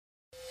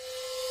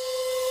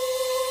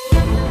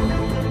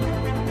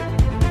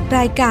ร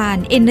ายการ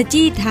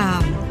Energy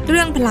Time เ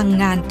รื่องพลัง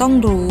งานต้อง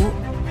รู้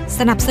ส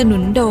นับสนุ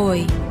นโดย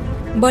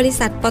บริ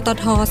ษัทปต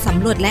ท.ส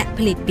ำรวจและผ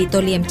ลิตปิโต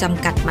รเลียมจ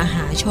ำกัดมห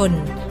าชน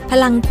พ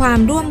ลังความ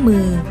ร่วมมื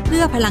อเ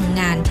พื่อพลัง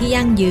งานที่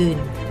ยั่งยืน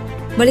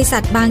บริษั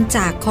ทบางจ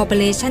ากคอร์ปอ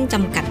เรชั่นจ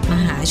ำกัดม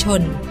หาช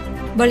น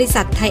บริ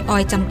ษัทไทยออ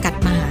ยล์จำกัด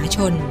มหาช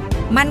น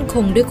มั่นค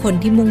งด้วยคน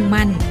ที่มุ่ง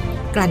มั่น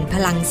กลั่นพ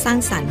ลังสร้าง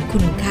สรรค์คุ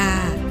ณค่า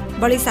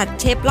บริษัท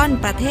เชฟรอน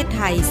ประเทศไ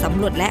ทยส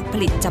ำรวจและผ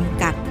ลิตจ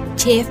ำกัด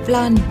เชฟร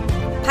อน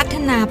พัฒ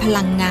นาพ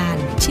ลังงาน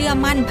เชื่อ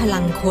มั่นพลั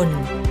งคน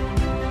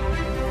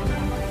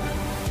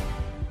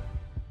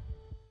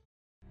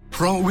เพ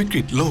ราะวิก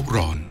ฤตโลก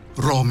ร้อน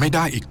รอไม่ไ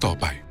ด้อีกต่อ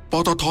ไปป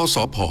ตท.ส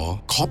ผ.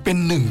ขอเป็น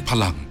หนึ่งพ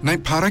ลังใน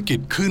ภารกิจ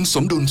คืนส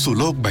มดุลสู่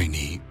โลกใบ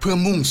นี้เพื่อ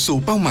มุ่งสู่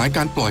เป้าหมายก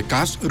ารปล่อยก๊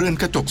าซเรือน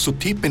กระจกสุท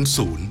ธิเป็น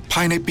ศูนย์ภ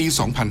ายในปี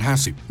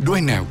 2050 ด้วย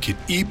แนวคิด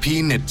EP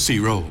Net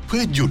Zero เพื่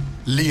อหยุด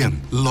เลี่ยง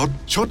ลด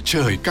ชดเช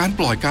ยการ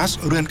ปล่อยก๊าซ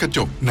เรือนกระจ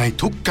กใน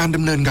ทุกการด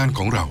ำเนินงานข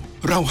องเรา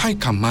ให้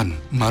คำมั่น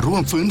มาร่ว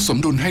มฟื้นสม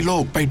ดุลให้โล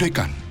กไปด้วย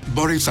กัน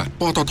บริษัท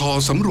ปตท.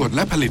สำรวจแล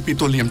ะผลิตปิโ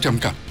ตรเลียมจ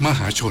ำกัดมห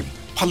าชน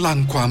พลัง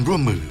ความร่ว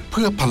มมือเ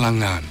พื่อพลัง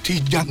งานที่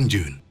ยั่ง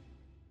ยืน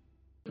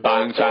บา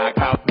งจาก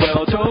ขับเร็ว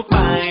ทุกไป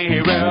ให้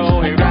เร็ว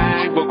ให้แร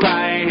งกว่าใคร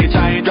ให้ใจ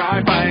ร้าย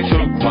ไป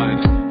ทุกวัน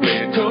เปลี่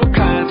ยนทุก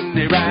คันใ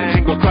ห้แรง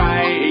กว่าใคร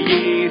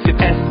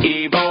20 SE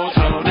Volt เ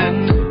ท่านั้น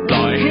ป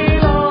ล่อยให้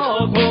โล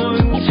กหมุน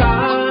ช้า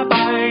ไป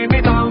ไม่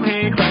ต้องให้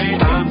ใคร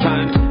ตามทั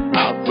น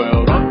อัพเวล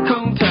รถขอ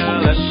งเธอ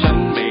และฉัน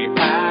ไม่แ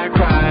พ้ใค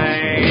ร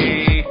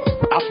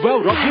อัพเวล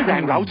รถให้แร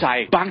งเร้าใจ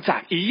บางจา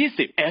ก E20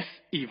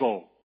 SE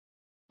Volt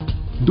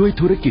ด้วย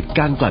ธุรกิจ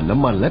การกลั่นน้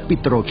ำมันและปิ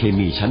โตรเค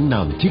มีชั้นน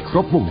ำที่คร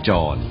บวงจ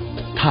ร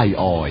ไทย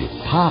ออยล์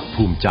ภาค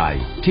ภูมิใจ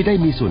ที่ได้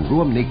มีส่วนร่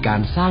วมในกา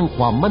รสร้างค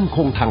วามมั่นค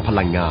งทางพ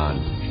ลังงาน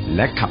แล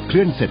ะขับเค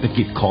ลื่อนเศรษฐ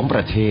กิจของป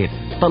ระเทศ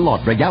ตลอด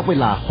ระยะเว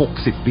ลา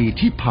60 ปี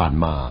ที่ผ่าน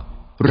มา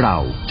เรา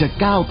จะ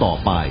ก้าวต่อ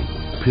ไป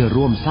เพื่อ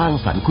ร่วมสร้าง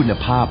สรรค์คุณ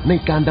ภาพใน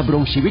การดำร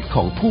งชีวิตข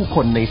องผู้ค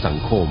นในสัง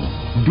คม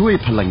ด้วย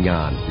พลังง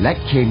านและ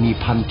เคมี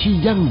ภัณฑ์ที่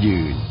ยั่ง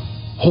ยืน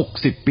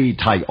60 ปี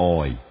ไทยออ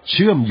ยล์เ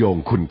ชื่อมโยง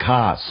คุณค่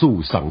าสู่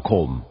สังค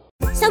ม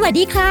สวัส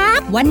ดีครับ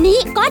วันนี้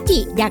ก๊อจิ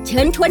อยากเชิ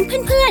ญชวน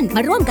เพื่อนๆม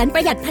าร่วมกันปร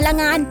ะหยัดพลัง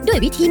งานด้วย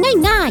วิธี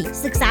ง่าย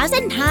ๆศึกษาเ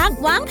ส้นทาง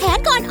วางแผน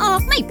ก่อนออก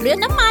ไม่เปลือง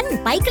น้ำมัน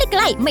ไปใก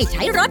ล้ๆไม่ใ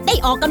ช้รถได้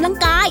ออกกำลัง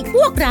กายพ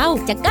วกเรา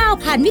จะก้าว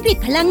ผ่านวิกฤต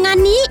พลังงาน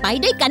นี้ไป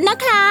ด้วยกันนะ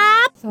ครั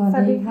บส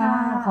วัสดีค่ะ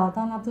ขอ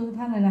ต้อนรับทุก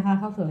ท่านเลยนะคะ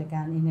เข้าสู่รายก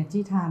าร Energy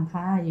Time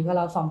ค่ะอยู่กับเ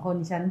รา2คน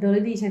ดิฉันดล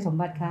ฤดีชัยสม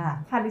บัติค่ะ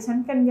ค่ะดิฉัน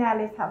กัญญา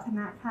เลขาธน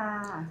ะค่ะ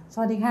ส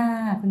วัสดีค่ะ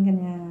คุณกัญ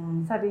ญา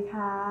สวัสดี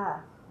ค่ะ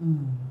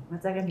มา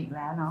เจอกันอีกแ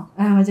ล้วเนาะ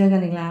มาเจอกั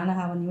นอีกแล้วนะค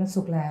ะวันนี้วัน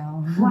ศุกร์แล้ว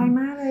ไว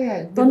มากเลยอ่ะ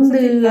ต้นเ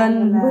ดือน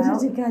พฤศ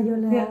จิกายน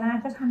แล้วเดือนหน้า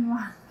ก็ธันว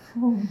าค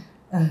ม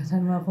ธั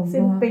นวาคม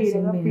สิ้นปีแล้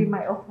วก็ปีให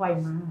ม่ไว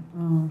มาก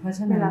เพราะฉ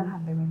ะนั้นเวลาผ่า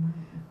นไปไวมาก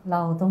เร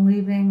าต้องรี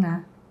บเร่งนะ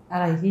อะ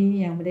ไรที่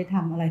ยังไม่ได้ท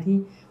ำอะไรที่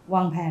ว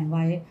างแผนไ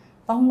ว้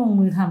ต้องลง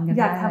มือทำกันได้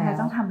อยากทำอะไร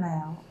ต้องทำแล้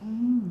ว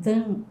ซึ่ง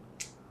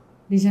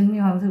ดิฉันมี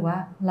ความรู้สึกว่า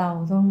เรา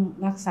ต้อง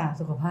รักษา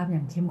สุขภาพอย่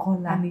างเข้มข้น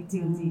แล้วอันนี้จ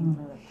ริงๆ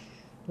เลย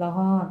แล้ว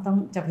ก็ต้อง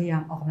จะพยายา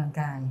มออกกำลัง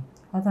กาย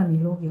เพราะตอนนี้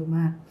โรคเยอะม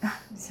าก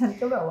ฉัน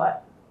ก็แบบว่า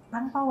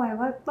ตั้งเป้าไว้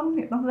ว่าต้อง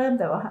เริ่ม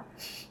แต่ว่า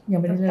ยัง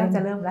ไม่ได้เริ่มใกล้จ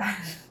ะเริ่มแล้ว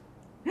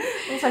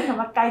ต้องใช้คำ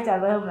ว่าใกล้จะ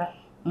เริ่มแล้ว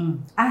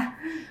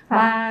ม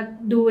า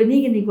ดูนี่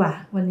กันดีกว่า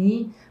วันนี้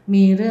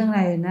มีเรื่องอะไ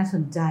รน่าส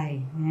นใจ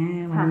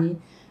วันนี้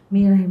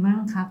มีอะไรบ้าง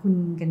คะคุณ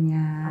กัญญ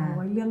า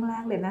เรื่องแร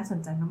กเลยน่าสน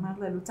ใจมากๆ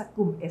เลยรู้จักก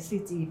ลุ่ม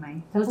SCG ไหม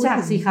รู้จัก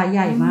สิคะให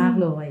ญ่มาก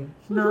เลย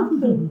เนาะ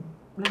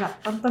ระดับ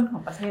ต้นๆขอ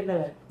งประเทศเล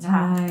ยใ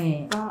ช่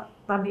ก็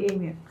ตอนนี้เอง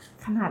เนี่ย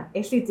ขนาด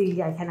SCG ใ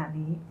หญ่ขนาด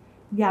นี้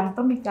ยัง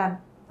ต้องมีการ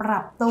ปรั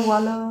บตัว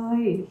เล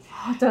ยพ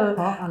อเจอ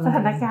สถ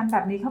านการณ์แบ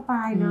บนี้เข้าไป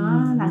เนาะ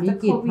หลังจาก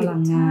โควิด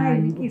ใช่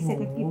วิกฤตเศรษ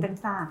ฐกิจ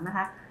ต่างๆนะค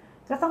ะ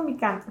ก็ต้องมี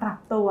การปรับ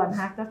ตัวนะ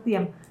คะก็เตรีย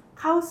ม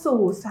เข้าสู่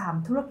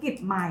3ธุรกิจ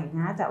ใหม่น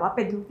ะแต่ว่าเ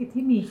ป็นธุรกิจ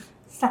ที่มี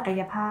ศัก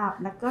ยภาพ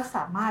และก็ส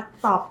ามารถ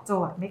ตอบโจ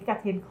ทย์เมกะ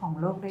เทรนด์ของ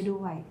โลกได้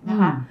ด้วยนะ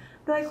คะ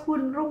โดยคุ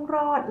ณรุ่งโร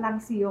จน์ลัง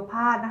สีโอภ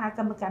าสนะคะก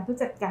รรมการผู้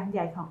จัดการให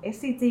ญ่ของ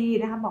SCG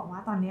นะคะบอกว่า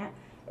ตอนนี้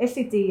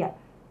SCG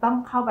ต้อง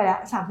เข้าไปแล้ว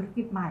3ธุร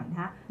กิจใหม่นะ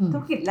คะธุ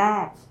รกิจแร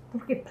กธุ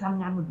รกิจพลัง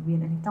งานหมุนเวียน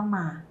อันนี้ต้องม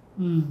า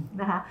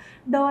นะคะ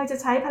โดยจะ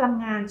ใช้พลัง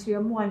งานเชื้อ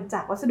มวลจา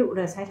กวัสดุเห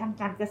ลือใช้ทาง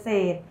การเกษ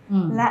ตร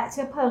และเ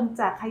ชื้อเพลิง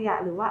จากขยะ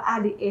หรือว่า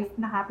RDF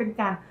นะคะเป็น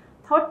การ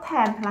ทดแท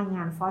นพลังง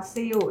านฟอส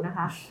ซิลนะค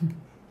ะ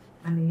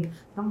อันนี้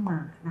ต้องมา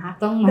นะคะ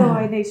โด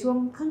ยในช่วง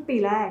ครึ่งปี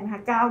แรกนะค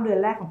ะ9 เดือน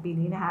แรกของปี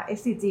นี้นะคะ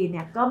SCG เ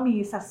นี่ยก็มี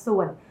สัดส่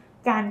วน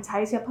การใช้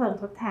เชื้อเพลิง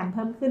ทดแทนเ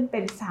พิ่มขึ้นเป็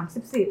น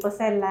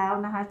 34% แล้ว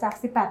นะคะจาก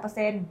 18%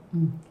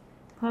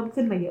เพิ่ม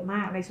ขึ้นมาเยอะม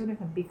ากในช่วงเดื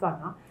อนปีก่อน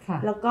เนาะ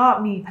แล้วก็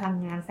มีพลัง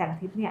งานแสงอา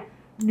ทิตย์เนี่ย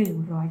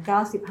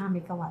195 เม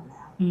กะวัตต์แ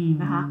ล้ว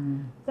นะคะ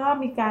ก็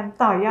มีการ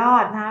ต่อยอ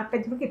ดนะคะเป็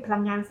นธุรกิจพลั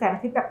งงานแสงอ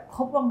าทิตย์แบบค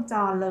รบวงจ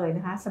รเลยน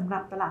ะคะสำหรั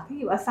บตลาดที่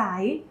อยู่อาศั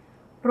ย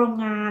โรง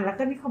งานและ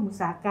ก็นิคมอุต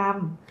สาหกรรม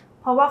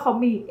เพราะว่าเขา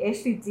มี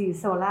SCG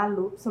Solar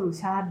Loop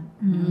Solution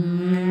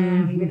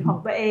มีเป็นของ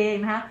ตัวเอง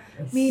นะคะ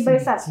มีบ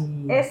ริษัท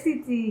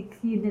SCG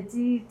Clean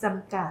Energy จ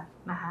ำกัด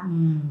นะคะ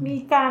มี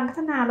การพั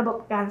ฒนาระบบ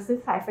การซื้อ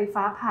ขายไฟ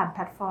ฟ้าผ่านแพ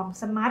ลตฟอร์ม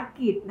Smart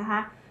Grid นะคะ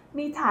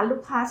มีฐานลู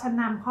กค้าชั้น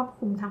นำครอบค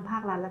ลุมทั้งภา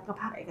ครัฐและก็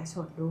ภาคเอกช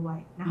นด้วย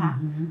นะคะ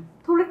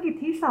ธุรกิจ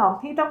ที่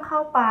2ที่ต้องเข้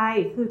าไป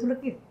คือธุร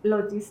กิจโล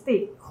จิสติ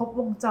กครบ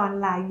วงจร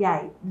รายใหญ่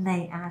ใน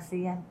อาเ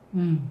ซียน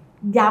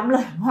ย้ำเล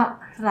ยว่า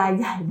ราย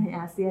ใหญ่ในอ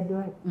าเซียน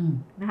ด้วย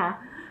นะคะ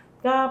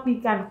ก็มี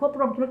การควบ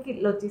รวมธุรกิจ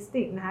โลจิส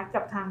ติกนะคะ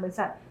กับทางบริ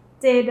ษัท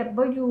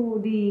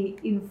JWD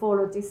Info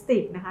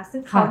Logistics นะคะซึ่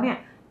งเขาเนี่ย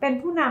เป็น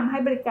ผู้นำให้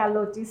บริการโ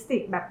ลจิสติ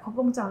กแบบครบ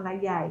วงจรราย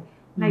ใหญ่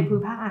ในภู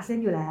มิภาคอาเซียน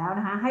อยู่แล้ว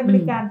นะคะให้บ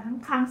ริการทั้ง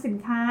คลังสิน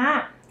ค้า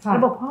ร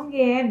ะบบห้องเ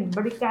ย็น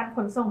บริการข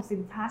นส่งสิ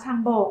นค้าทาง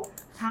บก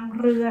ทาง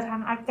เรือทา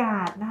งอาก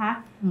าศนะคะ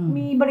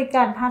มีบริก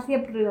ารท่าเทีย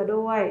บเรือ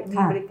ด้วยมี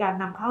บริการ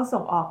นำเข้า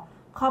ส่งออก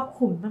ครอบค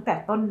ลุมตั้งแต่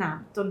ต้นน้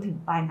ำจนถึง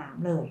ปลายน้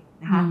ำเลย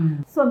นะคะ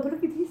ส่วนธุร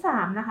กิจที่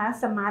3นะคะ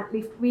Smart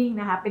Living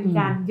นะคะเป็น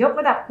การยก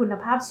ระดับคุณ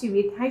ภาพชี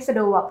วิตให้สะ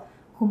ดวก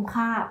คุ้ม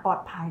ค่าปลอด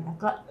ภัยแล้ว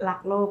ก็รัก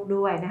โลก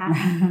ด้วยนะคะ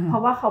เพรา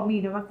ะว่าเขามี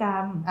นวัตกรร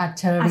มอัจ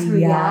ฉ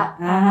ริยะ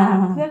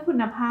เพื่อคุ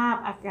ณภาพ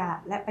อากาศ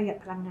และประหยัด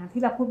พลังงาน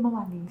ที่เราพูดเมื่อว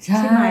านนี้ใ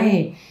ช่ไหม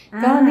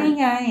ก็นี่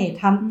ไง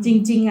ทำจ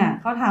ริง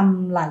ๆเขาท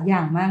ำหลายอย่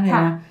างมากเลย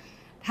นะ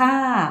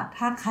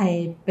ถ้าใคร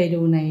ไป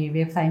ดูในเ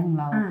ว็บไซต์ของ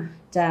เรา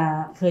จะ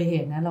เคยเห็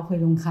นนะเราเคย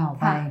ลงข่าว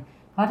ไป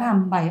เขาท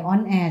ำไบออ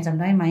นแอร์จำ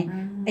ได้ไหม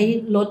ไอ้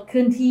รถเค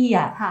ลื่อนที่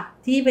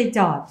ที่ไปจ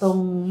อดตรง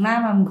หน้า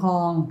ลำคล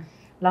อง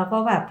แล้วก็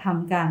แบบท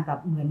ำการแบบ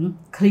เหมือน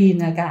คลีน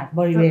อากาศ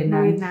บริเวณ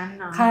นั้น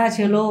ฆ่าเ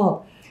ชื้อโรค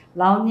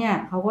แล้วเนี่ย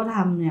เขาก็ท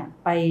ำเนี่ย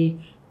ไป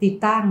ติด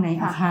ตั้งใน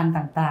อาคาร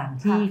ต่าง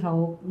ๆที่เขา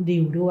ดี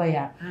ลด้วย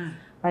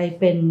ไป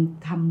เป็น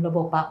ทำระบ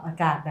บปรับอา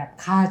กาศแบบ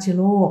ฆ่าเชื้อ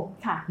โรค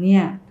เนี่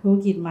ยธุร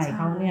กิจใหม่เ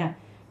ขาเนี่ย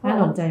น่า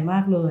สนใจมา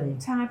กเลย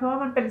ใช่เพราะว่า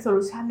มันเป็นโซ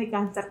ลูชันในก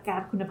ารจัดการ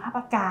คุณภาพ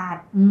อากาศ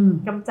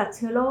กำจัดเ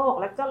ชื้อโรค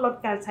แล้วก็ลด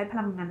การใช้พ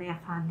ลังงานในอา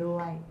คารด้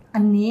วยอั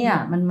นนี้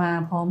มันมา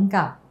พร้อม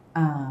กับ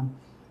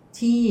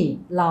ที่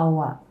เรา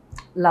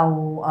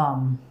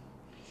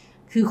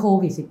คือโค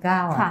วิด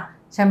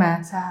 -19 ใช่ไหม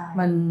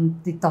มัน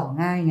ติดต่อ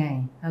ง่ายไง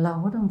แล้วเรา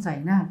ก็ต้องใส่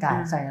หน้ากาก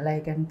ใส่อะไร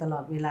กันตลอ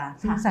ดเวลา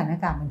ซึ่งใส่หน้า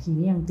กากบางที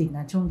นี่ยังติดน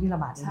ะช่วงที่ระ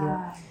บาดเยอะ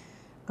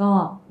ก็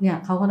เนี่ย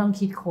เขาก็ต้อง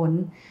คิดค้น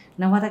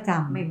นวัตกร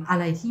รมอะ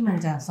ไรที่มัน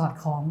จะสอด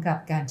คล้องกับ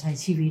การใช้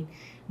ชีวิต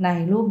ใน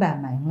รูปแบบ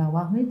ไหนของเรา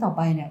ว่าเฮ้ยต่อไ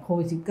ปเนี่ยโค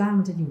วิด -19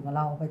 มันจะอยู่กับเ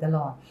ราไปตล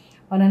อด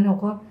เพราะนั้นเรา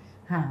ก็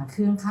หาเค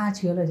รื่องฆ่าเ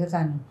ชื้อเลยเท่า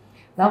กัน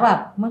แล้วแบบ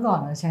เมื่อก่อน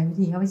เราใช้วิ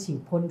ธีเข้าไปฉีด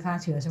พ่นฆ่า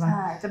เชื้อใช่ไหมใ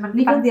ช่แต่มัน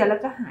นี่ก็เดียวแล้ว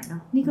ก็หายเนา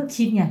ะนี่ก็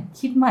คิดไง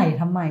คิดใหม่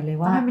ทำใหม่เลย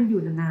ว่าให้มันอ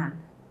ยู่นาน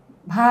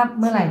ภาพ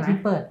เมื่อไหร่ที่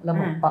เปิดระ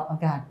บบปรับอา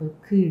กาศปุ๊บ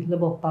คือระ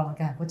บบปรับอา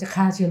กาศก็จะ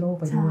ฆ่าเชื้อโรค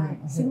ไปด้วย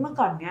ซึ่งเมื่อ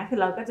ก่อนเนี้ยคือ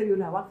เราก็จะรู้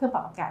แล้วว่าเครื่องป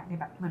รับอากาศเนี่ย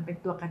แบบมันเป็น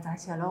ตัวกระจาย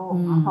เชื้อโรค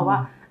เพราะว่า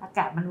อาก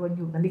าศมันวนอ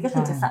ยู่ตอนนี้ก็คื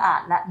อจะสะอา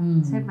ดแล้ว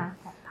ใช่ไหม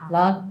แ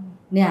ล้ว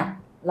เนี่ย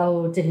เรา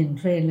จะเห็นเ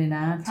ทรนด์เลยน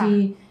ะที่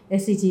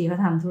SCG เขา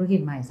ทำธุรกิจ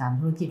ใหม่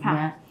3ธุรกิจเ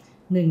นี้ย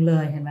1เล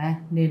ยเห็นไหม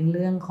เน้นเ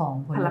รื่องของ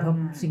ผลกระทบ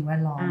สิ่งแว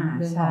ดล้อมเ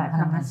รื่องของพ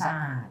ลังงานสะ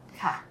อาด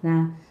นะ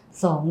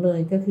2เลย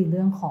ก็คือเ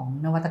รื่องของ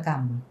นวัตกรร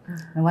ม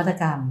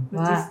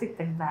ว่า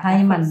ให้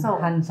มัน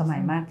ทันสมั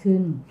ยมากขึ้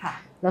น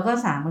แล้วก็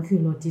3ก็คือ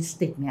โลจิส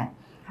ติกเนี่ย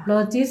โล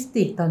จิส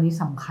ติกตอนนี้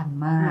สำคัญ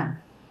มาก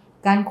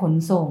การขน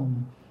ส่ง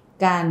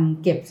การ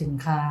เก็บสิน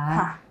ค้า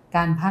ก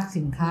ารพัก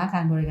สินค้ากา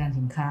รบริการ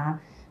สินค้า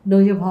โด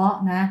ยเฉพาะ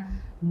นะ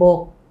บ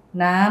ก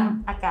น้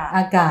ำอ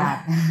ากาศ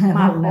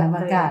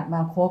ม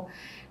าครบ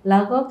แล้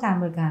วก็การ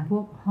บริการพ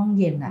วกห้อง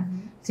เย็น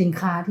สิน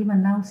ค้าที่มัน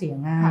เน่าเสีย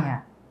ง่าย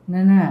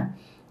นั่นน่ะ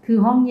คือ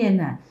ห้องเย็น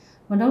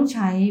มันต้องใ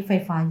ช้ไฟ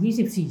ฟ้า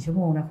24ชั่วโ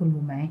มงนะคุณ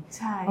รู้ไหม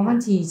เพราะบาง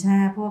ทีแช่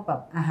พวกแบ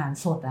บอาหาร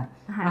สด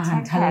อาหา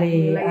รทะเล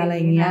อะไร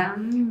เงี้ย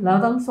แล้ว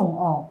ต้องส่ง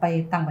ออกไป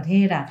ต่างประเท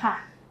ศ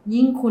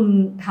ยิ่งคุณ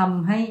ท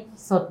ำให้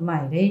สดใหม่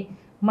ได้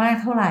มาก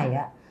เท่าไหร่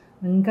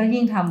มันก็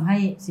ยิ่งทำให้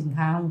สิน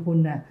ค้าของคุณ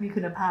มี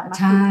คุณภาพมาก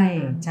ขึ้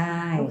นใช่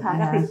ลูกค้า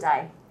ก็ติดใจ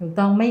ถูก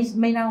ต้องไ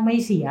ม่เน่าไม่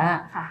เสีย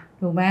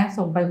ถูกไหม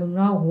ส่งไปเมือง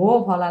นอกโอ้โห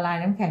พอละลาย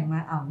น้ำแข็งมา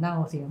เน่า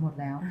เสียหมด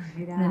แล้ว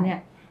นั่นเนี่ย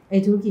ไอ้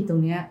ธุรกิจตร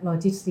งเนี้ยโล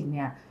จิสติกเ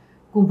นี่ย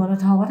กลุ่มปต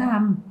ท.ก็ท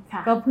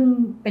ำก็เพิ่ง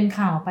เป็น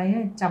ข่าวไป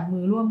จับมื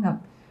อร่วมกับ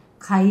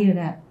ใครอยู่เ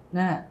นี่ยน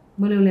ะเ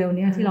มื่อเร็วๆ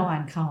นี้ที่เราอ่า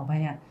นข่าวไป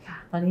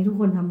ตอนนี้ทุก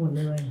คนทำหมด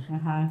เลยน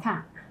ะคะ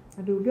ม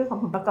าดูเรื่องของ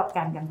ผลประกอบก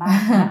ารกันบ้าง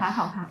นะคะข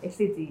องทาง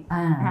SCG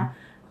นะคะ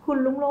คุณ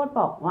ลุงโรจน์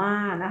บอกว่า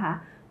นะคะ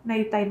ใน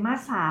ไตรมา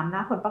ส 3น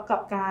ะผลประกอ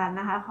บการ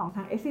นะคะของท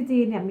าง SCG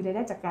เนี่ยมีรายไ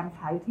ด้จากการข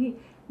ายอยู่ที่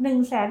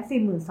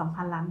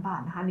 142,000 ล้านบา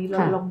ทนะคะนี้ล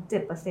ดลง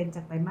 7% จ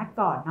ากไตรมาส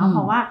ก่อนเนาะเพ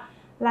ราะว่า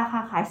ราคา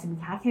ขายสิน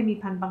ค้าเคมี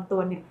ภัณฑ์บางตั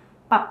วเนี่ย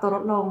ปรับตัวล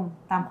ดลง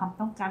ตามความ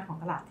ต้องการของ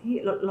ตลาดที่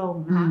ลดลง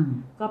นะคะ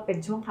ก็เป็น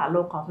ช่วงขาล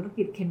งของธุร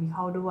กิจเคมีค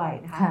อลด้วย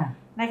นะคะ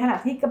ในขณะ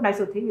ที่กำไร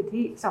สุทธิอยู่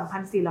ที่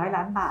 2,400 ล้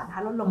านบาทนะค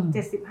ะลดลง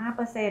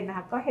 75% นะค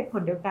ะก็เหตุผ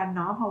ลเดียวกันเ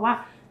นาะเพราะว่า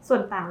ส่ว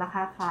นต่างราค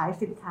าขาย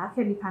สินค้าเค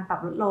มีภัณฑ์ปรับ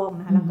ลดลง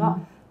นะคะแล้วก็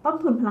ต้น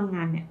ทุนพลังง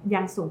านเนี่ย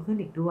ยังสูงขึ้น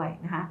อีกด้วย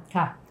นะคะ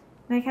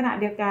ในขณะ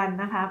เดียวกัน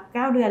นะคะ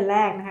9เดือนแร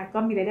กนะคะก็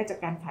มีรายได้จาก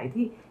การขาย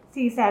ที่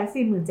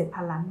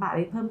 447,000 ล้านบาท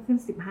เพิ่มขึ้น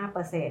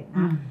 15% น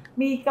ะ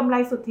มีกำไร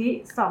สุทธิ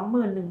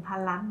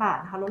 21,000 ล้านบาท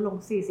นะคะลดลง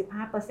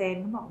 45%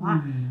 เขาบอกว่า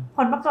ผ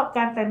ลประกอบก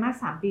ารไตรมา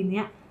ส 3 ปี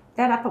นี้ไ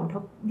ด้รับผลกระท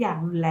บอย่าง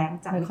รุนแรง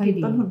จากวิกฤต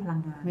ต้นทุนพลั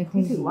งงาน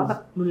ที่ถือว่าแบ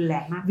บรุนแร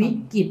งมากวิ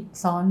กฤต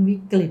ซ้อนวิ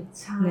กฤต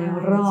ใน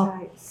รอบ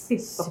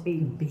10 กว่าปี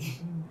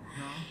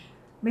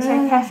ไม่ใช่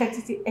แค่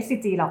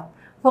SCG หรอก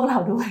พวกเรา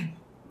ด้วย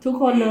ทุก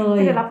คนเลย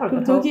ได้รับผลกร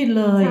ะทบธุรกิจ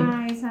เลย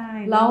ใช่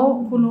แล้ว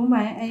คุณรู้ไหม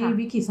ไอ้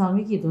วิกฤตซ้อน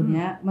วิกฤตตัวเ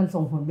นี้ยมัน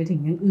ส่งผลไปถึง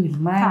อย่างอื่น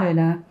มากเลย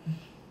นะ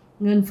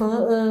เงินเฟ้อ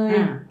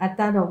อัต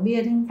ราดอกเบี้ย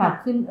ที่ปรับ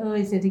ขึ้น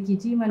เศรษฐกิจ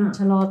ที่มันช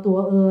ะลอตัว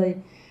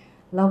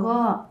แล้วก็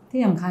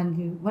ที่สำคัญ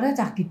คือวัฏ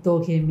จักรปิโตร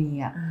เคมี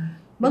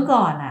เมื่อ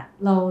ก่อน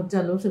เราจะ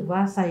รู้สึกว่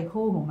าไซเคิ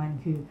ลของมัน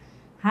คือ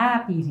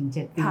5 ปีถึง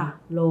 7 ปี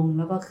ลงแ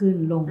ล้วก็ขึ้น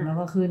ลงแล้ว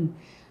ก็ขึ้น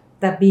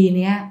แต่ปี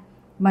นี้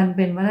มันเ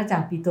ป็นวัฏจั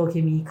กรปิโตรเค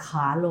มีข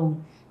าลง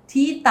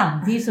ที่ต่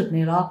ำที่สุดใน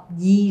รอบ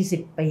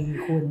20 ปี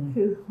คุณ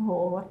คือโห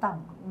ต่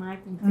ำมาก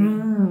จริง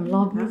ๆร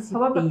อบ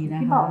20 ปีนะค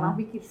ะที่บอกนะ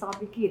วิกฤตซ้อน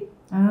วิกฤต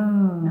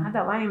นะคะแ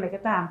ต่ว่าอย่างไร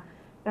ก็ตาม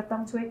ก็ต้อ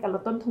งช่วยกันล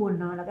ดต้นทุน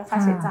เนาะแล้วก็ค่า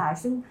ใช้จ่าย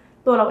ซึ่ง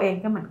ตัวเราเอง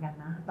ก็เหมือนกัน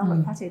นะต้องลด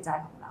ค่าใช้จ่าย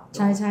ของเราใ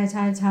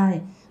ช่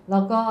แล้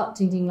วก็จ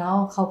ริงๆแล้ว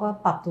เขาก็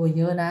ปรับตัวเ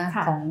ยอะนะ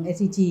ของ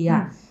SCG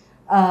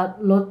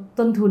ลด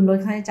ต้นทุนลด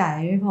ค่าใช้จ่าย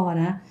ไม่พอ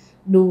นะ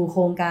ดูโค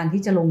รงการ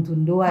ที่จะลงทุ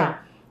นด้วย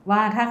ว่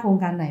าถ้าโครง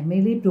การไหนไม่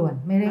รีบด่วน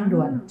ไม่เร่ง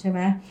ด่วนใช่ไหม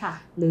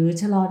หรือ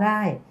ชะลอได้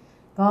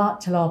ก็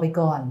ชะลอไป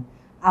ก่อน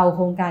เอาโค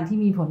รงการที่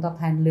มีผลตอบ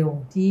แทนเร็ว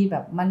ที่แบ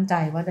บมั่นใจ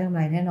ว่าได้กำไ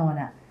รแน่นอน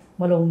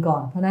มาลงก่อ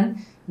นเพราะนั้น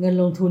เงิน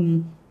ลงทุน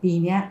ปี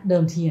นี้เดิ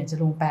มทีจะ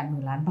ลง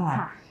 80,000 ล้านบาท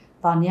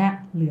ตอนนี้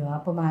เหลือ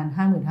ประมาณ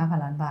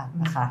 55,000 ล้านบาท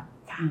นะคะ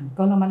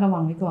ก็ระมัดระวั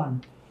งไว้ก่อน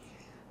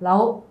แล้ว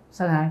ส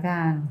ถานก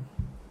ารณ์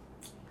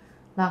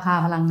ราคา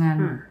พลังงาน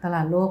ตล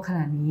าดโลกขน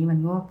าดนี้มัน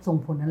ก็ส่ง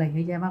ผลอะไรเย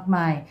อะแยะมากม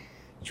าย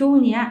ช่วง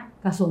นี้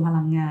กระทรวงพ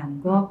ลังงาน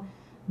ก็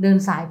เดิน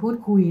สายพูด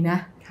คุยนะ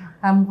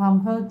ทำความ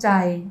เข้าใจ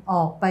อ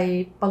อกไป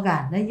ประกา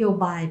ศนโย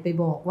บายไป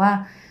บอกว่า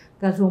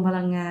กระทรวงพ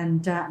ลังงาน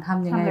จะท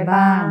ำยังไง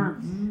บ้าง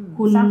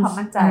สร้างความ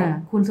มั่นใจ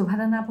คุณสุพั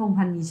ฒนาพงษ์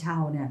พันธ์มีชา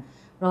วเนี่ย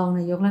รองน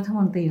ายกรัฐม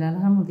นตรีและ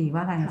รัฐมนตรี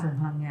ว่าการกระทรวง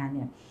พลังงานเ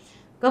นี่ย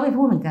ก็ไป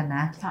พูดเหมือนกันน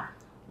ะ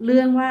เ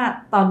รื่องว่า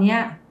ตอนนี้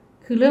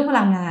คือเรื่องพ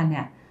ลังงานเ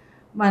นี่ย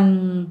มัน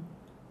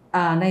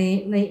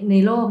ใน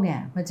โลกเนี่ย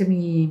มันจะ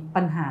มี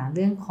ปัญหาเ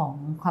รื่องของ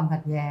ความขั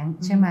ดแย้ง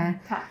ใช่ไหม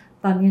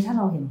ตอนนี้ถ้าเ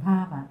ราเห็นภา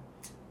พ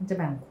มันจะ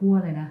แบ่งขั้ว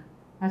เลยนะ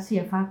รัสเซีย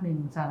ฝากหนึ่ง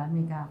สหรัฐอเม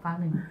ริกาฝาก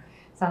หนึ่ง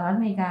สหรัฐ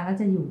อเมริกาก็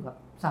จะอยู่กับ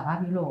สหภาพ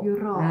ยุโรป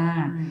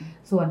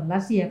ส่วนรั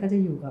สเซียก็จะ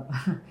อยู่กับ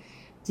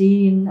จี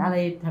นอะไร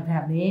แถ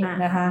บๆนี้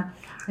นะคะ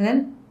ดังนั้น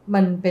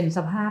มันเป็นส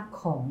ภาพ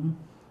ของ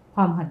ค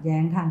วามขัดแย้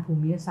งทางภู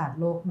มิศาสตร์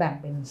โลกแบ่ง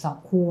เป็น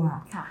2ขั้ว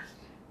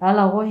แล้วเ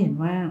ราก็เห็น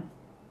ว่า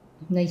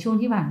ในช่วง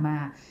ที่ผ่านมา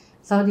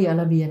ซาอุดิอา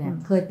ระเบียเนี่ย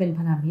เคยเป็น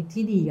พันธมิตร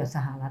ที่ดีกับส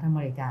หรัฐอเม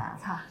ริกา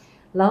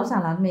แล้วสห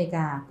รัฐอเมริก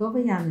าก็พ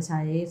ยายามจะใ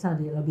ช้ซาอุ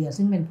ดิอาระเบีย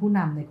ซึ่งเป็นผู้น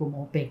ำในกลุ่มโอ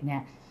เปกเนี่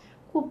ย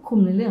ควบคุม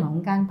ในเรื่องของ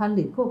การผ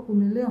ลิตควบคุม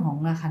ในเรื่องของ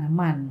ราคาน้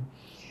ำมัน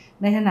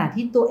ในขณะ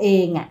ที่ตัวเอ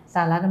งส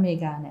หรัฐอเมริ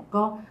กาเนี่ย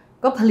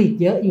ก็ผลิต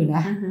เยอะอยู่น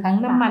ะทั้ง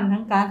น้ำมันทั้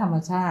งก๊าซธรรม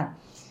ชาติ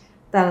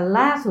แต่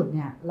ล่าสุดเ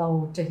นี่ยเรา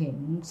จะเห็น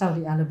ซาอุ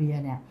ดิอาระเบีย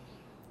เนี่ย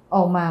อ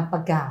อกมาปร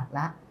ะกาศแ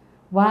ล้ว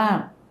ว่า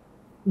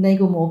ใน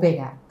กลุ่มโอเปก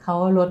เขา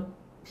ลด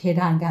เพ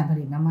ดานการผ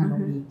ลิตน้ำมันล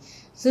งอีก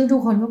ซึ่งทุ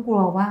กคนก็กลั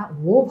วว่าโ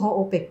อ้พอโอ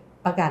เปก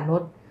ประกาศล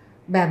ด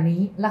แบบ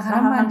นี้ราคา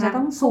น้ำมันจะ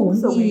ต้องสูง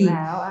อีก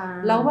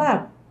แล้วว่า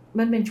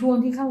มันเป็นช่วง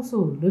ที่เข้า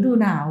สู่ฤดู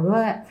หนาวด้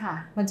วย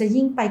มันจะ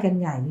ยิ่งไปกัน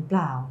ใหญ่หรือเป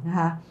ล่านะค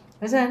ะเ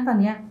พราะฉะนั้นตอน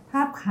นี้ภ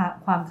าพ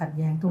ความขัดแ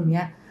ย้งตรง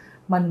นี้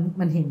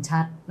มันเห็น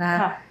ชัดนะ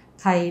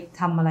ใคร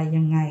ทำอะไร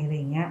ยังไงอะไร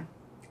อย่างเงี้ย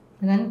เพ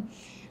ราะฉะนั้น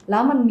แล้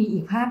วมันมีอี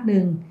กภาพห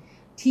นึ่ง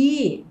ที่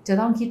จะ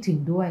ต้องคิดถึง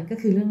ด้วยก็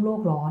คือเรื่องโล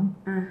กร้อน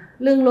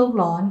เรื่องโลก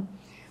ร้อน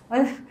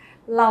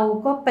เรา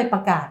ก็ไปปร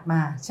ะกาศม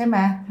าใช่ไหม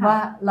ว่า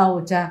เรา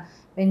จะ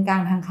เป็นกลา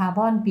งทางคาร์บ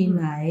อนปีไ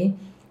หน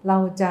เรา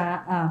จะ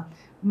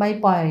ไม่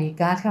ปล่อย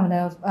ก๊าซคาร์บอนไ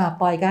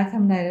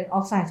ดอ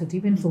อกไซด์สุด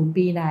ที่เป็น0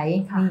ปีไหน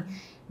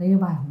มีนโย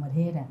บายของประเท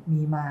ศ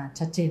มีมา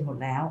ชัดเจนหมด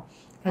แล้ว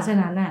เพราะฉะ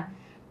นั้น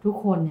ทุก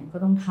คนเนี่ยก็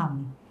ต้องท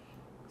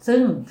ำซึ่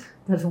ง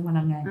กระทรวงพ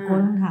ลังงานก็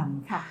ต้องท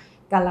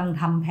ำกำลัง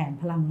ทำแผน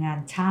พลังงาน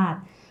ชาติ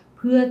เ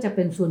พื่อจะเ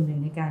ป็นส่วนหนึ่ง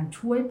ในการ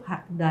ช่วยผลั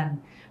กดัน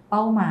เ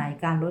ป้าหมาย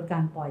การลดกา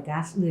รปล่อยก๊า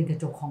ซเรือนกระ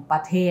จกของปร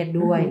ะเทศ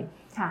ด้วย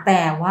แ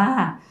ต่ว่า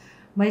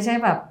ไม่ใช่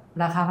แบบ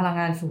ราคาพลัง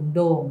งานสูงโ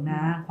ด่งน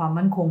ะความ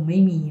มั่นคงไม่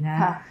มีนะ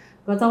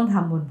ก็ต้องท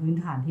ำบนพื้น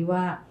ฐานที่ว่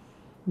า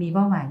มีเ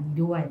ป้าหมายนี้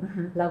ด้วย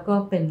แล้วก็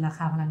เป็นราค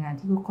าพลังงาน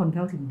ที่ทุกคนเ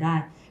ข้าถึงได้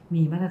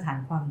มีมาตรฐาน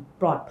ความ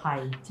ปลอดภัย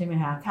ใช่ไหม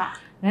คะ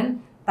นั้น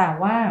แต่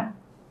ว่า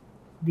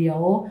เดี๋ยว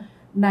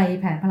ใน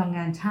แผนพลังง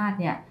านชาติ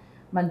เนี่ย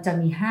มันจะ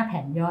มี5แผ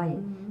นย่อย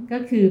ก็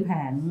คือแผ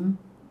น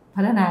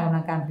พัฒนากำ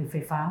ลังการผลิตไฟ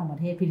ฟ้าของประ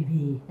เทศ PDP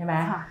ใช่ไหม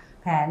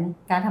แผน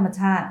ก๊าซธรรม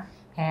ชาติ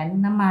แผน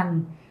น้ำมัน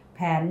แผ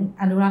น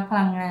อนุรักษ์พ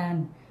ลังงาน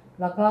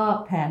แล้วก็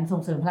แผนส่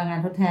งเสริมพลังงาน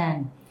ทดแทน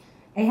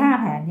ไอ้5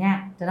แผนเนี่ย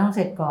จะต้องเส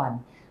ร็จก่อน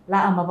แล้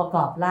วเอามาประก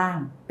อบร่าง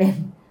เป็น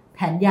แผ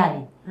นใหญ่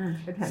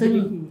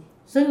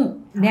ซึ่ง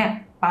เนี่ย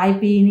ปลาย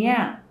ปีเนี้ย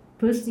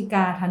พฤศจิก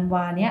าธันว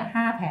าเนี้ย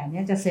5แผนเ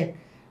นี้ยจะเสร็จ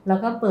แล้ว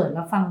ก็เปิด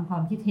รับฟังควา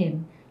มคิดเห็น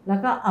แล้ว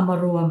ก็เอามา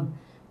รวม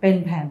เป็น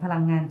แผนพลั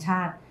งงานช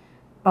าติ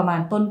ประมา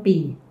ณต้นปี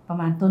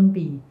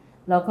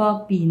แล้วก็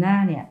ปีหน้า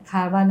เนี่ยค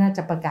าดว่าน่าจ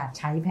ะประกาศ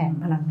ใช้แผน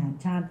พลังงาน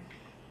ชาติ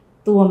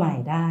ตัวใหม่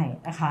ได้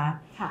นะคะ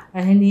แต่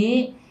ทีนี้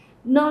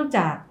นอกจ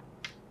าก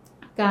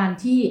การ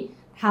ที่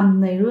ท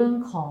ำในเรื่อง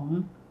ของ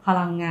พ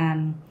ลังงาน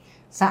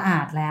สะอา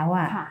ดแล้ว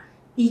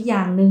อีกอย่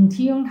างหนึ่ง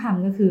ที่ต้องท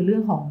ำก็คือเรื่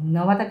องของน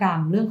วัตกรร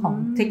มเรื่องของ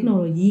เทคโน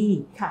โลยี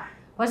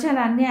เพราะฉะ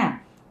นั้นเนี่ย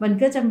มัน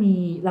ก็จะมี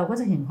เราก็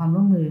จะเห็นความ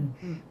ร่วมมือ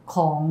ข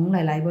องหล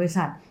ายๆบริ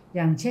ษัทอ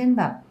ย่างเช่น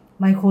แบบ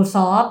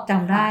Microsoft จ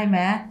ำได้ไหม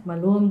มา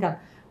ร่วมกับ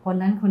คน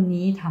นั้นคน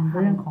นี้ทำเ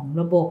รื่องของ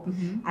ระบบ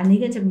อันนี้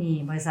ก็จะมี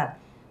บริษัท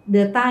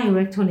Delta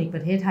Electronics ป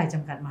ระเทศไทยจ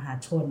ำกัดมหา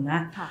ชนน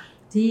ะ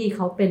ที่เข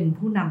าเป็น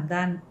ผู้นำ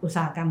ด้านอุตส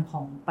าหกรรมข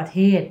องประเท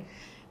ศ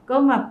ก็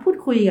มาพูด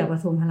คุยกับกร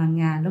ะทรวงพลัง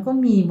งานแล้วก็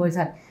มีบริ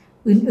ษัท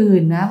อื่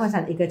นๆนะบริษั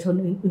ทเอกชน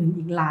อื่นๆ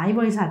อีกหลาย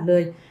บริษัทเล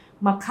ย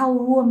มาเข้า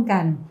ร่วมกั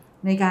น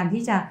ในการ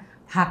ที่จะ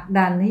ผลัก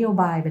ดันนโย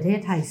บายประเทศ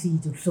ไทย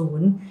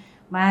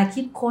 4.0 มา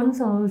คิดค้นโ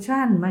ซลูชั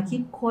นมาคิ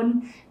ดค้น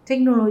เทค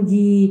โนโล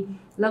ยี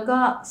แล้วก็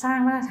สร้าง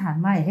มาตรฐาน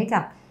ใหม่ให้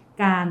กับ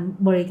การ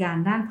บริการ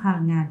ด้านพลั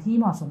งงานที่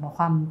เหมาะสมกับค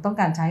วามต้อง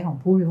การใช้ของ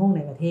ผู้บริโภคใ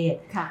นประเทศ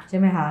ใช่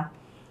ไหมคะ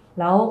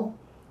แล้ว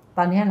ต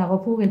อนนี้เราก็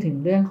พูดกันถึง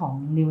เรื่องของ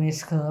New S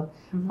Curve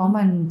เพราะ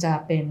มันจะ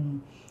เป็น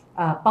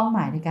เป้าหม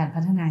ายในการ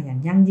พัฒนาอย่าง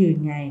ยั่งยืน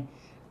ไง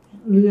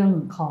เรื่อง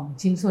ของ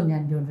ชิ้นส่วนยา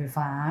นยนต์ไฟ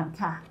ฟ้า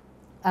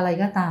อะไร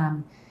ก็ตาม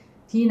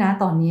ที่นะ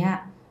ตอนนี้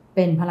เ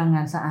ป็นพลังง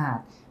านสะอาด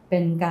เป็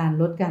นการ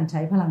ลดการใ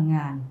ช้พลังง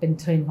านเป็น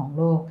เทรนด์ของ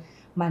โลก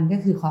มันก็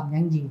คือความ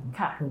ยั่งยืน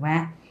ถูกไหม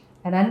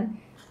ดังนั้น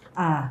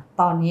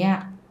ตอนนี้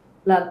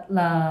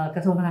ก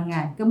ระทรวงพลังงา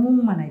นก็มุ่ง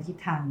มาในทิศ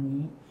ทางนี้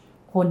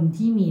คน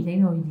ที่มีเทค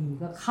โนโลยี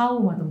ก็เข้า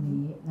มาตรง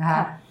นี้นะค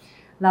ะ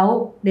แล้ว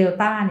เดล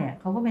ต้าเนี่ย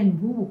เขาก็เป็น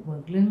ผู้บุกเบิ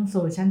กเรื่องโซ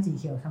ลูชันสี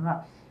เขียวสำหรับ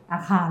อา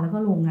คารแล้วก็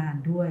โรงงาน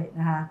ด้วย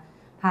นะคะ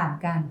ผ่าน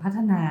การพัฒ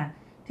นา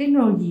เทคโน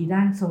โลยีด้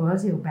านโซลา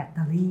ร์เซลล์แบตเต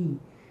อรี่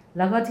แ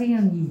ล้วก็เทคโน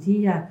โลยีที่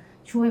จะ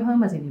ช่วยเพิ่ม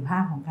ประสิทธิภา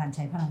พของการใ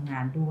ช้พลังงา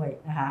นด้วย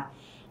นะคะ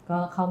ก็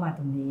เข้ามาต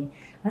รงนี้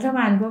รัฐบ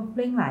าลก็เ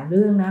ร่งหลายเ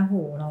รื่องนะโห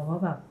เราก็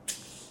แบบ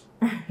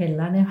เห็นแ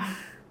ล้วเนี่ย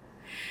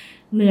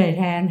เหนื่อยแ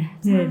ทนน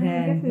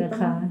ะ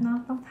คะ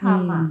ต้องท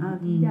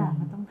ำทุกอย่าง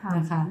มันต้องท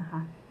ำนะค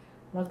ะ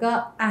แล้วก็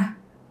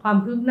ความ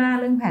คืบหน้า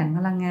เรื่องแผนพ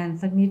ลังงาน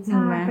สักนิดนึ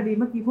งไหมพอดี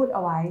เมื่อกี้พูดเอ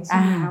าไว้ใช่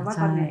ไหมคะว่า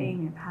ตอนนี้เอง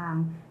เนี่ยทาง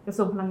กระท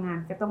รวงพลังงาน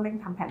ก็ต้องเร่ง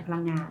ทำแผนพลั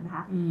งงานนะค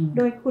ะโ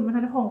ดยคุณวัฒ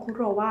นพงศ์คุ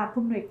โรวาท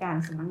ผู้อำนวยการ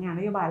สำนักงาน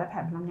นโยบายและแผ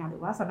นพลังงานหรื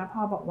อว่าสนพ.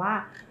บอกว่า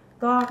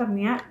ก็ตอน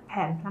นี้แผ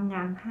นพลังง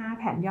าน5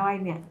แผนย่อย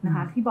เนี่ยนะค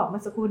ะที่บอกเมื่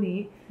อสักครู่นี้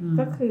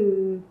ก็คือ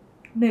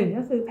1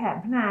ก็คือแผน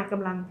พัฒนาก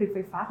ำลังผลิตไฟ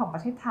ฟ้าของปร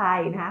ะเทศไทย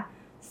นะคะ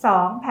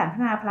2แผนพั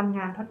ฒนาพลังง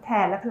านทดแท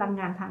นและพลัง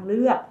งานทางเ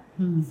ลือก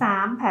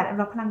3แผนอนุ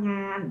รักษ์พลังง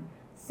าน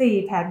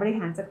4แผนบริ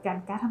หารจัดการ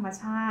ก๊าซธรรม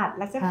ชาติ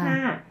และก็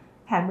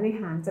5แผนบริ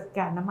หารจัดก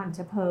ารน้ำมันเ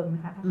ชื้อเพลิงน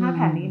ะคะทั้ง5แผ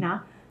นนี้เนาะ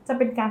จะเ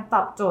ป็นการต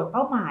อบโจทย์เ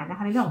ป้าหมายนะค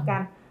ะในเรื่องของกา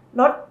ร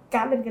ลดก๊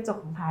าซเรือนกระจก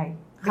ของไทย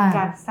เป็นก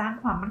ารสร้าง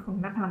ความมั่นคง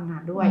ด้านพลังงา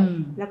นด้วย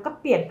แล้วก็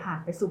เปลี่ยนผ่าน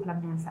ไปสู่พลัง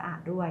งานสะอาด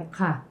ด้วย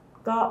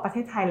ก็ประเท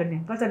ศไทยเราเนี่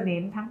ยก็จะเน้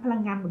นทั้งพลั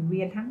งงานหมุนเ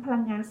วียนทั้งพลั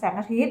งงานแสง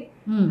อาทิตย์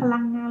พลั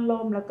งงานล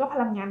มแล้วก็พ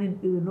ลังงาน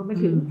อื่นๆรวมไป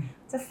ถึง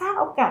จะสร้าง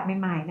โอกาส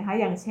ใหม่ๆนะคะ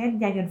อย่างเช่น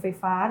ยานยนต์ไฟ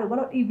ฟ้าหรือว่า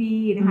รถ EV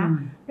นะคะ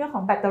เรื่องข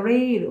องแบตเตอ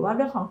รี่หรือว่าเ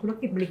รื่องของธุร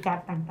กิจบริการ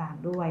ต่าง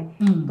ๆด้วย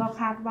ก็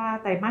คาดว่า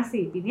ไตรมาส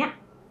 4ปีนี้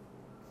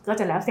ก็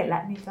จะแล้วเสร็จแล้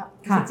วนี่ก็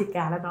พฤศจิก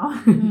าแล้วเนาะ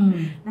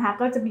นะคะ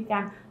ก็จะมีกา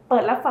รเปิ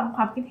ดรับฟังค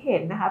วามคิดเห็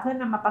นนะคะเพื่อ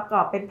นำมาประกอ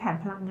บเป็นแผน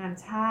พลังงาน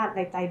ชาติใน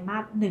ไตรมา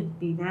ส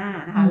 1ปีหน้า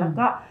นะคะแล้ว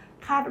ก็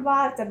คาดว่า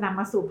จะนำ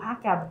มาสู่ภาค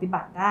การปฏิ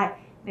บัติได้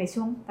ใน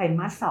ช่วงไตรม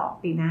าส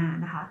 2ปีหน้า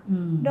นะคะ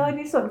โดยใ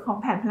นส่วนของ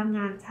แผนพลังง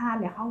านชาติ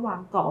เนี่ยเขาวาง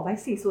กรอบไว้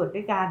4ส่วน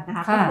ด้วยกันนะค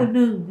ะก็คือ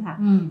1ค่ะ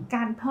ก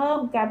ารเพิ่ม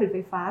การผลิตไฟ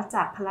ฟ้าจ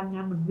ากพลังงา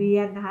นหมุนเวี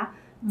ยนนะคะ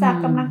จาก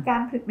กำลังกา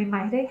รผลิตให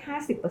ม่ๆได้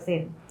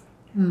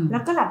 50%แล้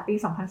วก็หลังปี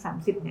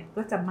 2030 เนี่ย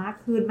ก็จะมาก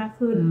ขึ้น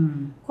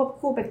ควบ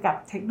คู่ไปกับ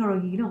เทคโนโล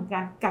ยีของก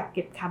ารกักเ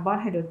ก็บคาร์บอน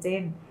ไฮโดรเจ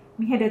น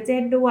มีไฮโดรเจ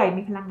นด้วย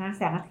มีพลังงานแ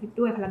สงอาทิตย์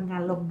ด้วยพลังงา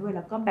นลมด้วยแ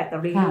ล้วก็แบตเตอ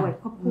รี่ด้วย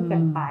ควบคู่กั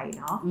นไป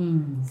เนาะ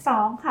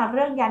2ค่ะเ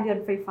รื่องยานยน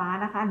ต์ไฟฟ้า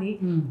นะคะอันนี้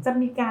จะ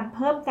มีการเ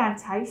พิ่มการ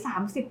ใช้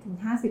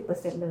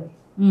 30-50% เลย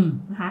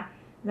นะคะ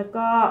แล้ว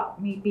ก็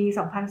มีปี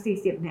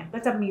 2040 เนี่ยก็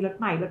จะมีรถ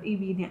ใหม่รถ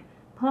EV เนี่ย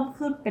เพิ่ม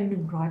ขึ้นเป็น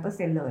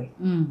 100% เลย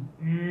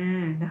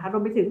นะคะรว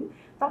มไปถึง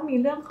ต้องมี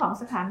เรื่องของ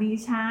สถานี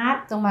ชาร์จ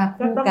ต้องมา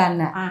คู่กัน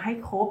ให้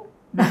ครบ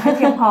ให้เ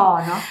พียงพอ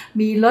เนาะ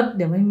มีรถเ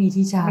ดี๋ยวไม่มี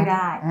ที่ชาร์จไม่ไ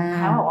ด้นะ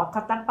คะบอกว่าเข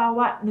าตั้งเป้า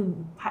ว่า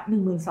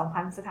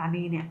 12,000 สถา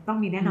นีเนี่ยต้อง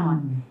มีแน่นอน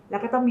แล้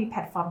วก็ต้องมีแพล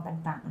ตฟอร์ม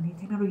ต่างๆอันนี้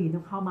เทคโนโลยีต้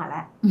องเข้ามาแ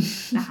ล้ว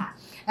นะคะ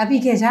แอปพลิ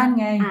เคชัน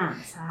ไง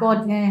กด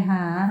ไง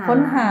ค้น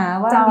หา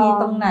ว่ามี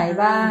ตรงไหน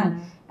บ้าง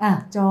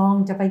จอง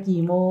จะไป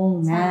กี่โมง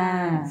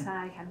ใช่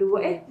ค่ะดู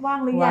ว่าง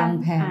หรือยังวา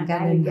งแผนกา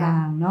รเดินทา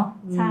งเนาะ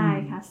ใช่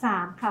ค่ะ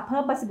3ค่ะเพิ่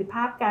มประสิทธิภ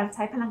าพการใ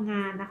ช้พลังง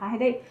านนะคะให้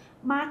ได้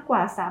มากกว่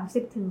า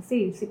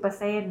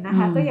 30-40% นะค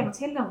ะก็อย่างเ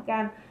ช่นเรื่องกา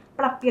ร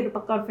ปรับเปลี่ยนอุป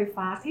กรณ์ไฟ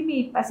ฟ้าที่มี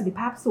ประสิทธิ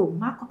ภาพสูง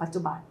มากกว่าปัจ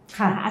จุบัน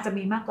นะคะอาจจะ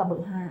มีมากกว่าเบอ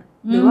ร์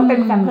5หรือว่าเป็น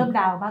การเพิ่ม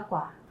ดาวมากก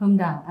ว่าเพิ่ม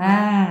ดาว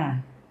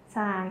ใ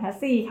ช่ค่ะ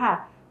4ค่ะ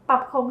ปรั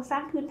บโครงสร้า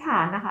งพื้นฐา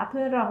นนะคะเ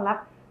พื่อรองรับ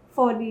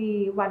 4D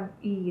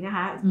 1E นะค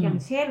ะอย่าง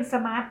เช่นส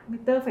มาร์ทมิ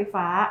เตอร์ไฟ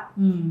ฟ้า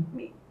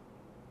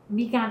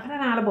มีการพัฒ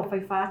นาระบบไฟ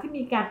ฟ้าที่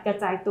มีการกระ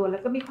จายตัวแล้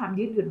วก็มีความ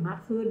ยืดหยุ่นมาก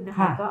ขึ้นนะค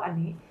ะก็อัน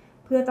นี้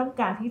เพื่อต้อง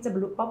การที่จะบร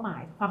รลุเป้าหมา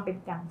ยความเป็น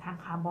กลางทาง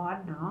คาร์บอน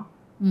เนาะ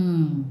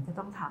จะ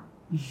ต้องท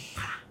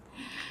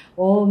ำโ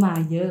อ้มา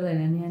เยอะเลย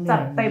นะเนี่ยจั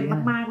ดเต็ม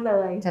มากๆเล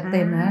ยจัดเ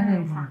ต็มนะเรื่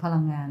องของพลั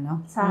งงานเนาะ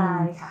ใช่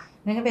ค่ะ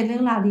นั่นก็เป็นเรื่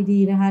องราวดี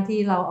ๆนะคะที่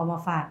เราเอามา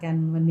ฝากกัน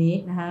วันนี้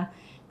นะคะ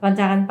ก่อน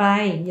จากกันไป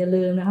อย่า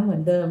ลืมนะคะเหมือ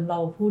นเดิมเรา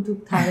พูดทุก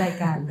ท้ายราย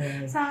การเล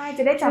ย ใช่จ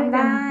ะได้จำไ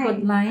ด้กด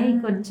ไลค์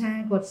กดแช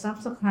ร์กด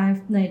Subscribe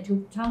ในทุ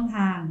กช่องท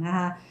างนะค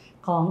ะ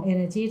ของ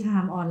Energy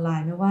Time ออนไล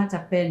น์ไม่ว่าจะ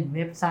เป็นเ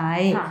ว็บไซ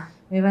ต์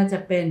ไม่ว่าจะ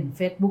เป็น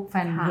Facebook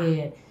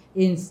Fanpage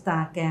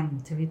Instagram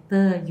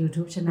Twitter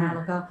YouTube Channel แ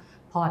ล้วก็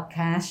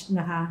Podcast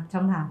นะคะช่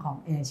องทางของ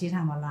Energy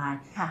Time ออนไลน์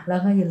แล้ว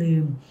ก็อย่าลื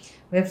ม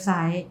เว็บไซ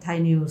ต์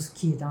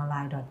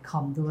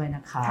thainews-online.com ด้วยน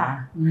ะคะ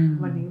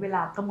วันนี้เวล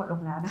าก็หมดล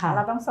งแล้วนะคะเร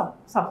าต้อง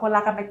สองคนล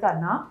ากันไปก่อน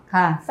เนาะ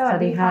ค่ะสวัส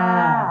ดีค่ะ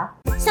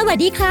สวัส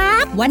ดีครั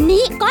บวัน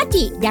นี้ก็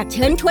จิอยากเ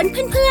ชิญชวนเ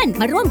พื่อนๆ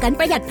มาร่วมกัน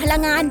ประหยัดพลั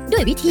งงานด้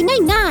วยวิธี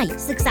ง่าย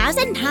ๆศึกษาเ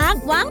ส้นทาง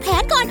วางแผ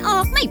นก่อนออ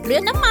กไม่เปลือ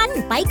งน้ำมัน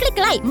ไปใ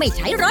กล้ๆไม่ใ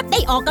ช้รถได้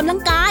ออกกำลัง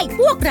กาย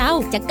พวกเรา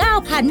จะก้าว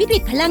ผ่านวิกฤ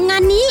ตพลังงา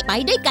นนี้ไป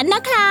ด้วยกันน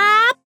ะครั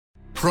บ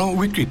เพราะ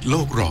วิกฤตโล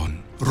กร้อน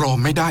รอ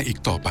ไม่ได้อีก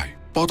ต่อไป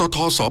ปตท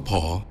สผ.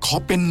ขอ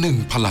เป็นหนึ่ง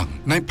พลัง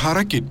ในภาร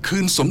กิจคื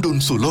นสมดุล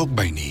สู่โลกใ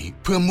บนี้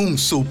เพื่อมุ่ง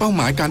สู่เป้าห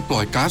มายการปล่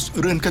อยก๊าซ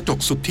เรือนกระจก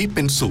สุทธิเ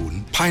ป็นศูนย์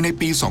ภายใน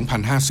ปี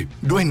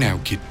 2050 ด้วยแนว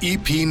คิด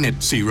EP Net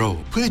Zero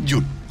เพื่อหยุ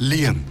ดเ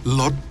ลี่ยง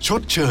ลดช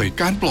ดเชย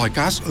การปล่อย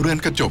ก๊าซเรือน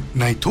กระจก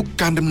ในทุก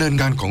การดำเนิน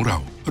งานของเ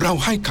รา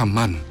ให้คำ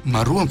มั่นม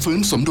าร่วมฟื้น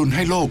สมดุลใ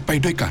ห้โลกไป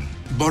ด้วยกัน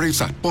บริ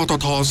ษัทปต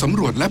ทสำ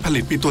รวจและผลิ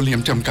ตปิโตรเลีย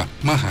มจำกัด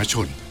มหาช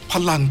นพ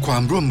ลังควา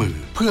มร่วมมือ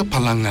เพื่อพ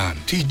ลังงาน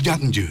ที่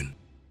ยั่งยืน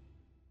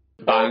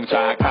บางจ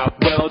ากขับ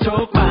เร็วทุ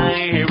กไป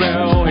ให้เร็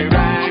วให้แร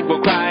งกว่า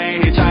ใคร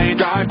ให้ใจ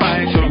ร้อยไป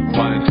ทุก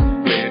วัน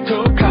เปลี่ยนทุ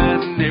กคัน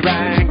ให้แร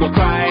งกว่าใค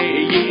ร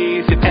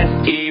20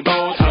 SE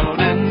Volt เท่า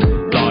นั้น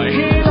ปล่อยใ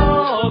ห้โล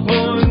กห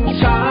มุน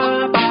ช้า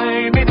ไป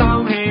ไม่ต้อง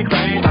ให้ใคร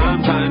ตาม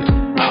ทัน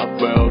อัพ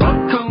เวลรถ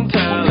ของเธ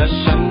อและ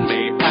ฉันไ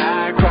ม่แพ้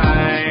ใคร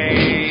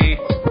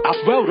อัพ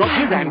เวลรถใ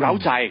ห้แรงเร้า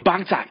ใจบา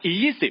งจาก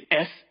E20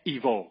 S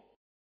Evo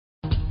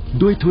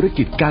ด้วยธุร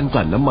กิจการก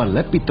ลั่นน้ำมันแล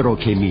ะปิโตร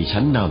เคมี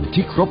ชั้นนำ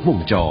ที่ครบว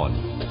งจร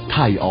ไท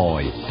ยออ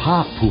ยล์ภา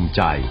คภูมิใ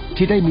จ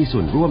ที่ได้มีส่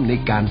วนร่วมใน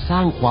การสร้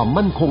างความ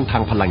มั่นคงทา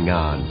งพลังง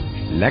าน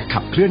และขั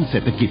บเคลื่อนเศร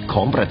ษฐกิจข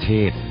องประเท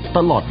ศต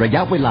ลอดระย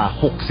ะเวลา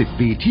60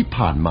ปีที่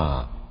ผ่านมา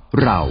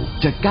เรา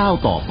จะก้าว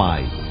ต่อไป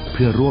เ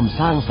พื่อร่วม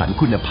สร้างสรรค์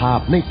คุณภาพ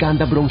ในการ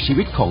ดำรงชี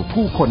วิตของ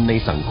ผู้คนใน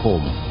สังค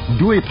ม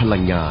ด้วยพลั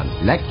งงาน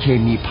และเค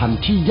มีภัณ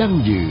ฑ์ที่ยั่ง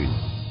ยืน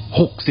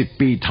60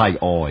ปีไทย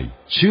ออยล์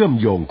เชื่อม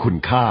โยงคุณ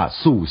ค่า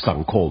สู่สั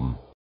งคม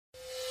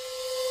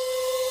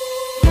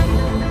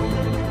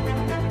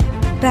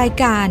ราย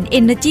การ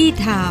Energy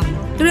Time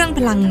เรื่อง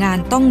พลังงาน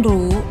ต้อง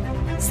รู้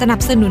สนับ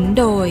สนุน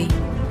โดย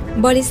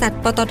บริษัท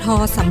ปตท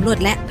สำรวจ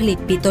และผลิต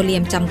ปิโตรเลีย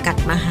มจำกัด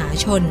มหา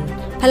ชน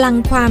พลัง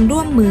ความร่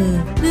วมมือ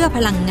เพื่อพ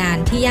ลังงาน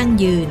ที่ยั่ง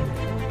ยืน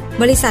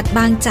บริษัทบ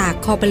างจาก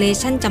คอร์ปอเร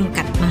ชั่นจำ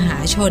กัดมหา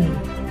ชน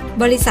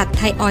บริษัทไ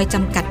ทยออยล์จ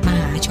ำกัดม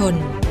หาชน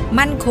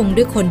มั่นคง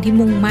ด้วยคนที่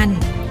มุ่งมั่น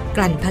ก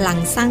ลั่นพลัง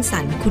สร้างสร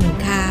รค์คุณ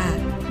ค่า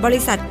บ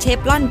ริษัทเชฟ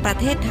รอนประ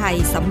เทศไทย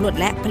สำรวจ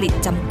และผลิต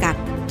จำกัด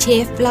เช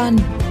ฟรอน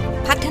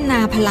พัฒนา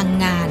พลัง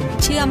งาน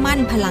เชื่อมั่น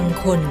พลัง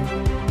คน